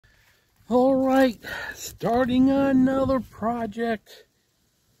right, starting another project.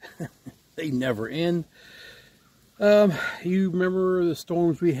 They never end. You remember the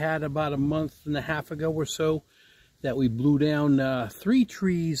storms we had about a month and a half ago or so that we blew down 3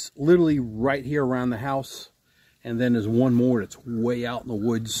 trees literally right here around the house, and then there's one more that's way out in the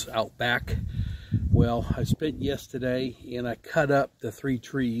woods out back. Well, I spent yesterday and I cut up the 3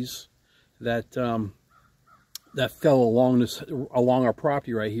 trees that that fell along our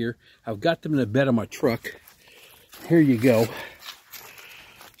property right here. I've got them in the bed of my truck. Here you go.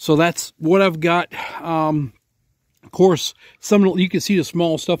 So that's what I've got. Of course, you can see the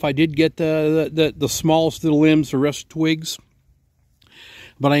small stuff. I did get the smallest of the limbs, the rest twigs.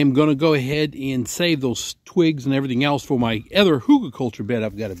 But I am going to go ahead and save those twigs and everything else for my other hugelkultur bed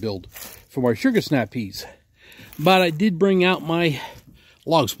I've got to build for my sugar snap peas. But I did bring out my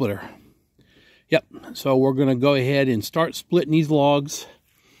log splitter. Yep, so we're going to go ahead and start splitting these logs.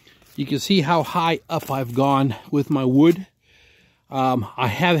 You can see how high up I've gone with my wood. I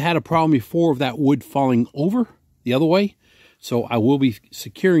have had a problem before of that wood falling over the other way, so I will be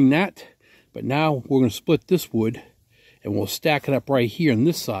securing that. But now we're going to split this wood and we'll stack it up right here on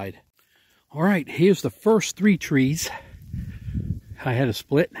this side. All right, here's the first 3 trees I had to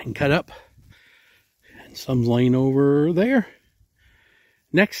split and cut up, and some's laying over there.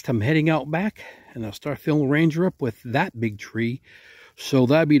 Next, I'm heading out back and I'll start filling the Ranger up with that big tree. So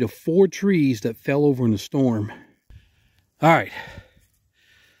that'd be the 4 trees that fell over in the storm. All right,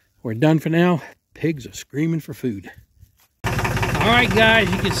 we're done for now. Pigs are screaming for food. All right, guys,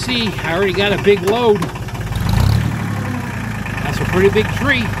 you can see I already got a big load. That's a pretty big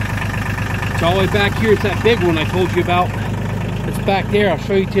tree. It's all the way back here. It's that big one I told you about. It's back there. I'll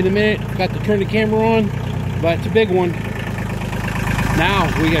show you in a minute. Got to turn the camera on, but it's a big one.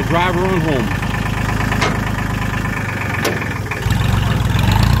 Now we got to drive her on home.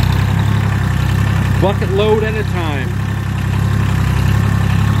 Bucket load at a time.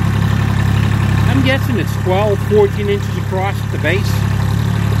 I'm guessing it's 12, 14 inches across at the base.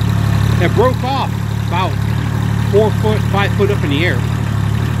 It broke off about 4 foot, 5 foot up in the air.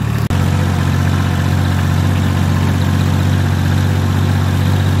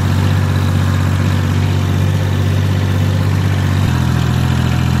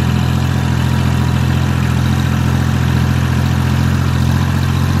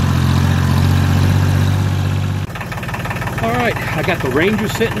 Alright, I got the Ranger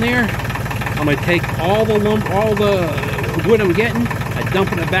sitting there. I'm going to take all the wood I'm getting, I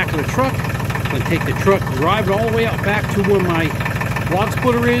dump it in the back of the truck. I'm going to take the truck, drive it all the way out back to where my log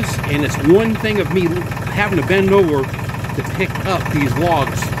splitter is, and it's one thing of me having to bend over to pick up these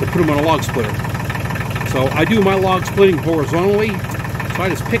logs to put them on a log splitter. So I do my log splitting horizontally, so I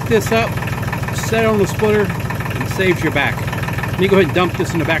just pick this up, set it on the splitter, and it saves your back. Let me go ahead and dump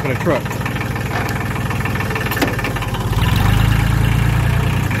this in the back of the truck.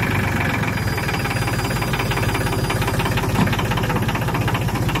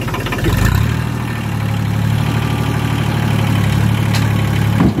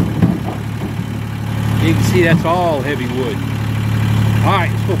 You can see that's all heavy wood. All right,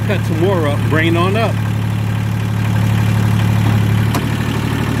 let's go cut some more up and bring it on up.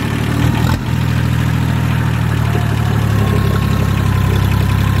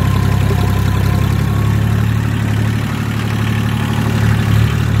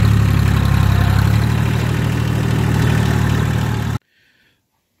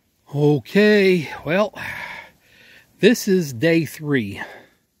 Okay, well, this is day 3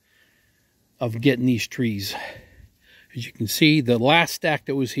 of getting these trees. As you can see, the last stack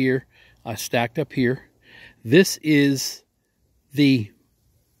that was here, I stacked up here. This is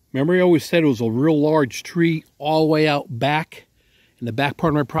remember I always said it was a real large tree all the way out back in the back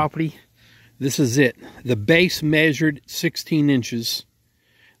part of my property? This is it. The base measured 16 inches.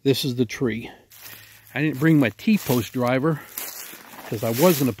 This is the tree. I didn't bring my T-post driver because I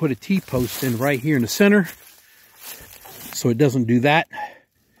was going to put a T-post in right here in the center so it doesn't do that.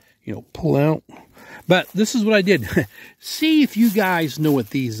 You know, pull out. But this is what I did. See if you guys know what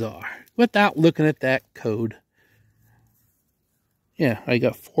these are without looking at that code. Yeah, I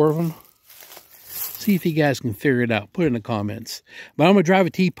got 4 of them. See if you guys can figure it out. Put it in the comments. But I'm going to drive a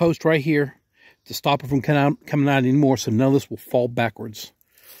T-post right here to stop it from coming out anymore, so none of this will fall backwards.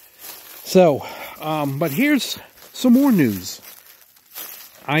 So, but here's some more news.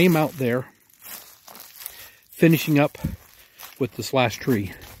 I am out there finishing up with this last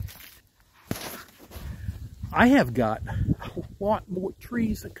tree. I have got a lot more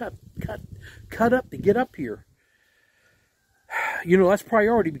trees to cut up to get up here. You know, that's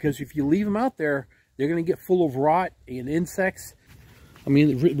priority, because if you leave them out there, they're going to get full of rot and insects. I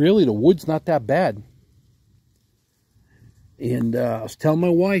mean, really, the wood's not that bad. And I was telling my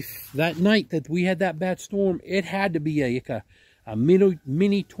wife that night that we had that bad storm, it had to be a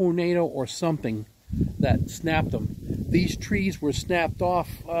mini tornado or something that snapped them. These trees were snapped off.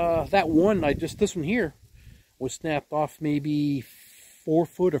 This one here was snapped off maybe 4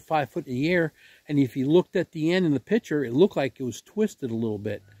 foot or 5 foot in the air. And if you looked at the end in the picture, it looked like it was twisted a little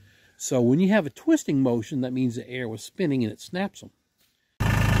bit. So when you have a twisting motion, that means the air was spinning and it snaps them.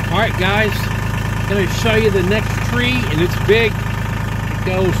 All right, guys. I'm going to show you the next tree, and it's big. It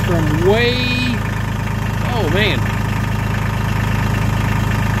goes from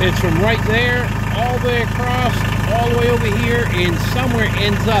it's from right there, all the way across, all the way over here, and somewhere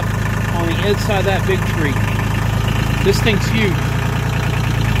ends up on the inside of that big tree. This thing's huge.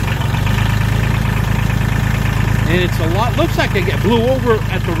 And it's a lot, looks like it blew over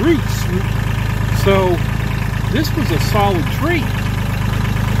at the roots. So, this was a solid tree.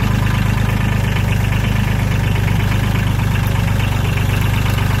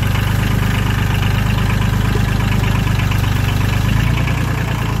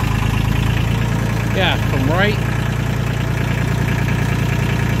 Yeah, from right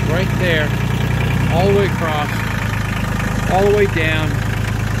there, all the way across, all the way down.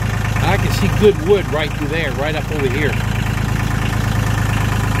 I can see good wood right through there, right up over here.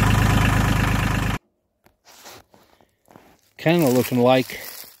 Kind of looking like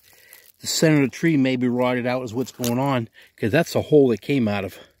the center of the tree may be rotted out is what's going on, because that's the hole it came out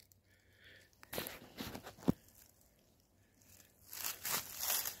of.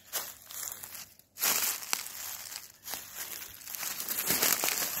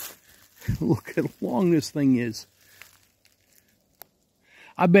 Look how long this thing is.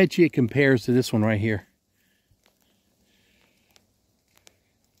 I bet you it compares to this one right here.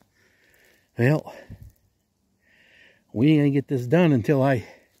 Well, we ain't gonna get this done until I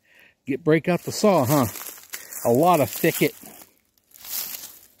break out the saw, huh? A lot of thicket.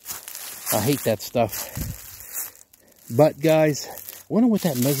 I hate that stuff. But guys, I wonder what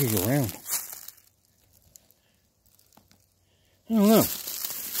that measures around. I don't know.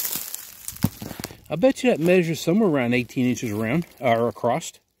 I bet you that measures somewhere around 18 inches around, or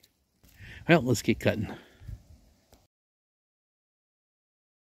across. Well, let's get cutting.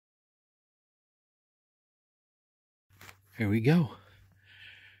 Here we go.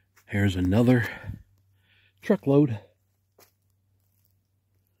 Here's another truckload.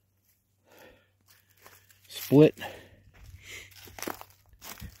 Split.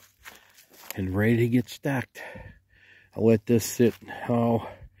 And ready to get stacked. I'll let this sit,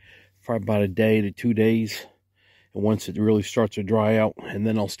 for about a day to 2 days. And once it really starts to dry out, and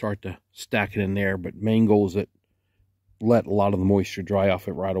then I'll start to stack it in there. But main goal is that let a lot of the moisture dry off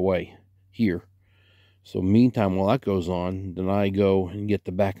it right away here. So meantime, while that goes on, then I go and get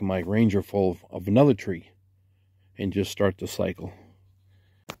the back of my Ranger full of another tree and just start the cycle.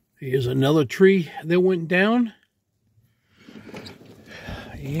 Here's another tree that went down.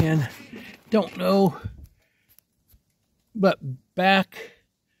 And don't know, but back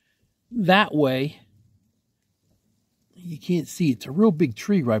that way, you can't see. It's a real big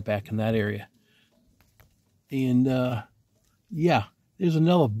tree right back in that area. And yeah, there's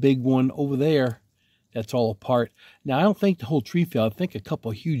another big one over there that's all apart. Now, I don't think the whole tree fell. I think a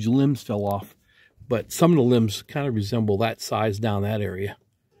couple of huge limbs fell off. But some of the limbs kind of resemble that size down that area.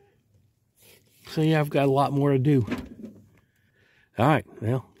 So yeah, I've got a lot more to do. All right,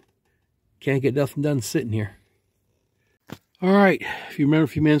 well, can't get nothing done sitting here. All right, if you remember a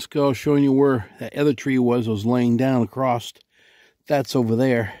few minutes ago, I was showing you where that other tree was laying down across. That's over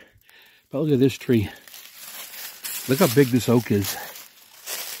there. But look at this tree. Look how big this oak is.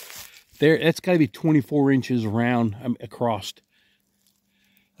 There, that's got to be 24 inches around, across.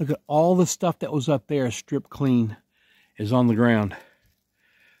 Look at all the stuff that was up there, stripped clean, is on the ground.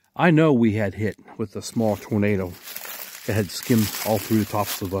 I know we had hit with a small tornado that had skimmed all through the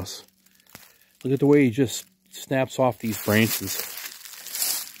tops of us. Look at the way he just snaps off these branches.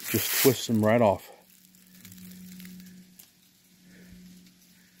 Just twists them right off.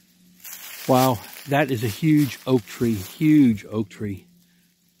 Wow, that is a huge oak tree. Huge oak tree.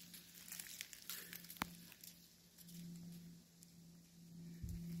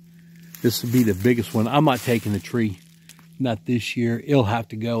 This would be the biggest one. I'm not taking the tree. Not this year. It'll have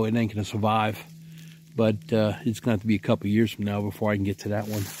to go. It ain't going to survive. But it's going to have to be a couple of years from now before I can get to that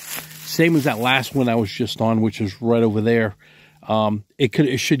one. Same as that last one I was just on, which is right over there.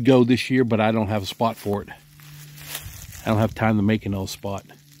 It should go this year, but I don't have a spot for it. I don't have time to make another spot.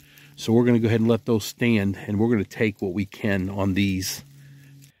 So we're going to go ahead and let those stand, and we're going to take what we can on these.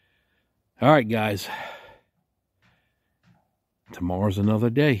 All right, guys. tomorrow's another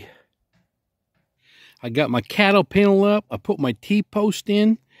day. I got my cattle panel up. I put my T-post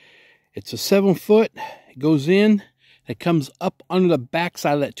in. It's a 7-foot. It goes in. It comes up under the back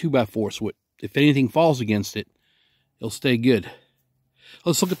side of that 2x4. So if anything falls against it, it'll stay good.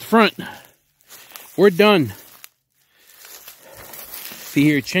 Let's look at the front. We're done. If you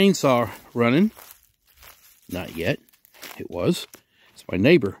hear a chainsaw running, not yet. It was. It's my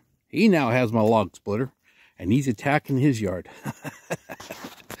neighbor. He now has my log splitter, and he's attacking his yard.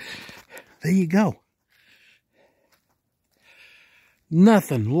 There you go.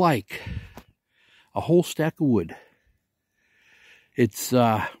 Nothing like a whole stack of wood. It's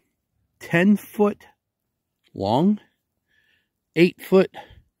 10 foot long, 8 foot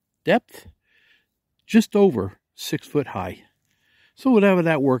depth, just over 6 foot high. So whatever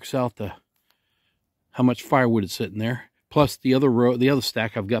that works out to how much firewood is sitting there, plus the other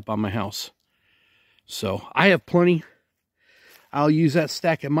stack I've got by my house. So I have plenty. I'll use that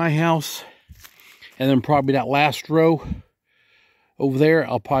stack at my house, and then probably that last row over there,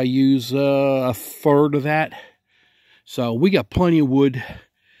 I'll probably use a third of that. So we got plenty of wood.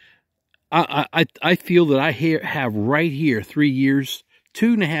 I feel that I have right here 3 years,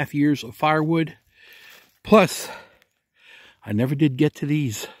 2.5 years of firewood. Plus, I never did get to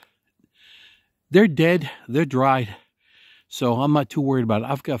these. They're dead. They're dried. So I'm not too worried about it.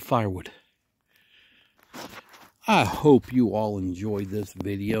 I've got firewood. I hope you all enjoyed this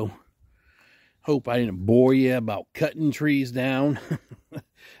video. Hope I didn't bore you about cutting trees down.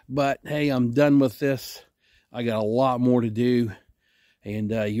 But hey, I'm done with this. I got a lot more to do.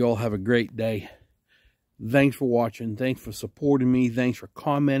 And you all have a great day. Thanks for watching. Thanks for supporting me. Thanks for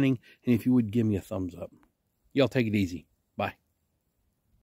commenting. And if you would, give me a thumbs up. Y'all take it easy.